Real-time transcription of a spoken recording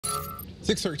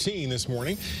6:13 this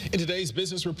morning. In today's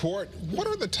business report, what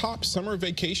are the top summer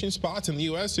vacation spots in the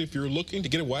U.S. if you're looking to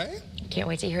get away? Can't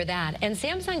wait to hear that. And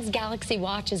Samsung's Galaxy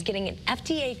Watch is getting an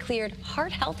FDA-cleared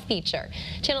heart health feature.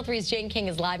 Channel 3's Jane King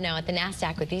is live now at the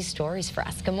NASDAQ with these stories for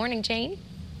us. Good morning, Jane.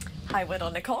 Hi,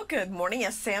 Whittle. Nicole, good morning.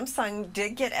 Yes, Samsung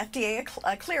did get FDA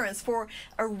clearance for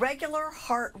irregular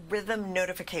heart rhythm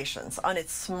notifications on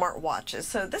its smartwatches.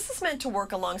 So this is meant to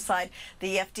work alongside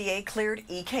the FDA-cleared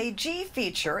EKG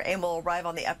feature and will arrive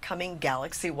on the upcoming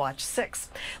Galaxy Watch 6.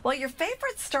 Well, your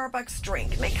favorite Starbucks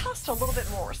drink may cost a little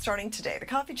bit more starting today. The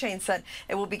coffee chain said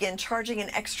it will begin charging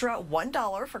an extra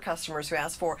 $1 for customers who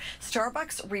ask for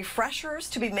Starbucks refreshers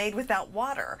to be made without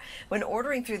water. When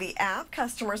ordering through the app,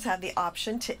 customers have the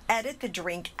option to edit the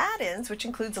drink add-ins, which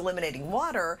includes eliminating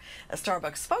water. A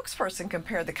Starbucks spokesperson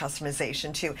compared the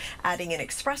customization to adding an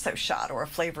espresso shot or a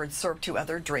flavored syrup to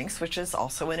other drinks, which is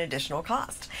also an additional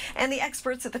cost. And the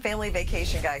experts at the Family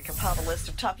Vacation Guide compiled a list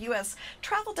of top U.S.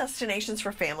 travel destinations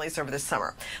for families over the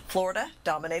summer. Florida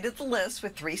dominated the list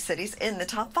with 3 cities in the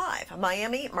top 5.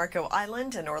 Miami, Marco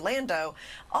Island, and Orlando.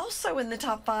 Also in the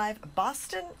top 5,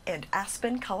 Boston and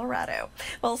Aspen, Colorado.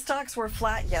 Well, stocks were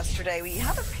flat yesterday. We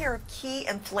have a pair of key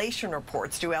inflation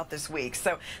reports due out this week,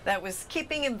 so that was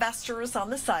keeping investors on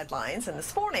the sidelines. And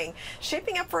this morning,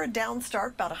 shaping up for a down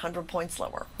start, about 100 points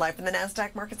lower. Live from the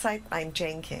NASDAQ market site, I'm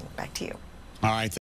Jane King. Back to you. All right.